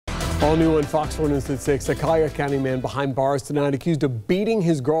All new on Fox 4 News at 6. A Collier County man behind bars tonight accused of beating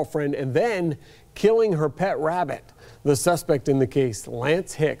his girlfriend and then killing her pet rabbit. The suspect in the case,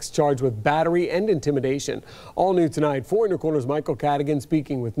 Lance Hicks, charged with battery and intimidation. All new tonight. 4 in your corners, Michael Cadigan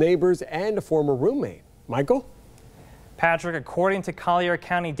speaking with neighbors and a former roommate. Michael? Patrick, according to Collier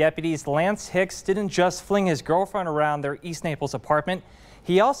County deputies, Lance Hicks didn't just fling his girlfriend around their East Naples apartment.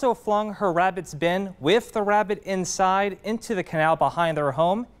 He also flung her rabbit's bin with the rabbit inside into the canal behind their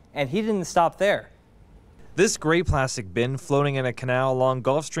home, and he didn't stop there. This gray plastic bin floating in a canal along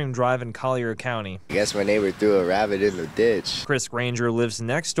Gulfstream Drive in Collier County. I guess my neighbor threw a rabbit in the ditch. Chris Granger lives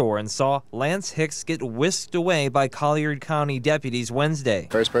next door and saw Lance Hicks get whisked away by Collier County deputies Wednesday.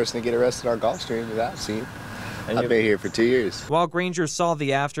 First person to get arrested on Gulfstream that I've seen. I've been here for 2 years. While Granger saw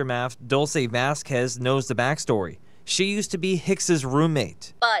the aftermath, Dulce Vasquez knows the backstory. She used to be Hicks's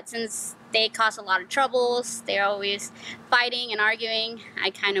roommate. But since they cause a lot of troubles, they're always fighting and arguing, I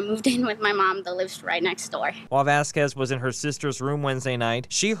kind of moved in with my mom that lives right next door. While Vasquez was in her sister's room Wednesday night,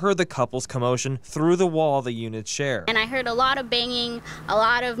 she heard the couple's commotion through the wall the units share. And I heard a lot of banging, a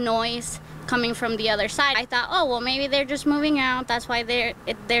lot of noise coming from the other side. I thought, oh, well, maybe they're just moving out. That's why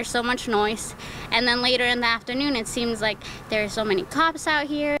there's so much noise. And then later in the afternoon, it seems like there's so many cops out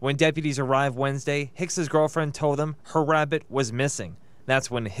here. When deputies arrived Wednesday, Hicks's girlfriend told them her rabbit was missing.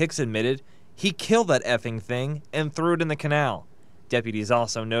 That's when Hicks admitted he killed that effing thing and threw it in the canal. Deputies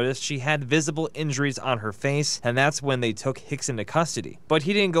also noticed she had visible injuries on her face, and that's when they took Hicks into custody. But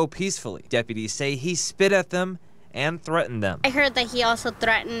he didn't go peacefully. Deputies say he spit at them and threatened them. I heard that he also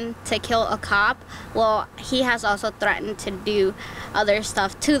threatened to kill a cop. Well, he has also threatened to do other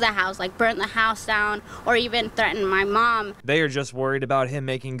stuff to the house, like burn the house down or even threaten my mom. They are just worried about him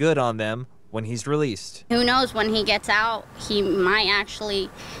making good on them when he's released. Who knows, when he gets out, he might actually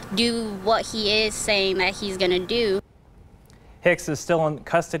do what he is saying that he's gonna do. Hicks is still in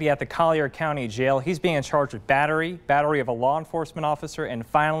custody at the Collier County Jail. He's being charged with battery of a law enforcement officer, and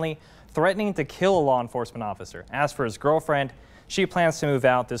finally, threatening to kill a law enforcement officer. As for his girlfriend, she plans to move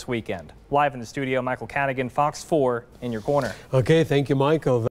out this weekend. Live in the studio, Michael Cadigan, Fox 4 in your corner. Okay, thank you, Michael.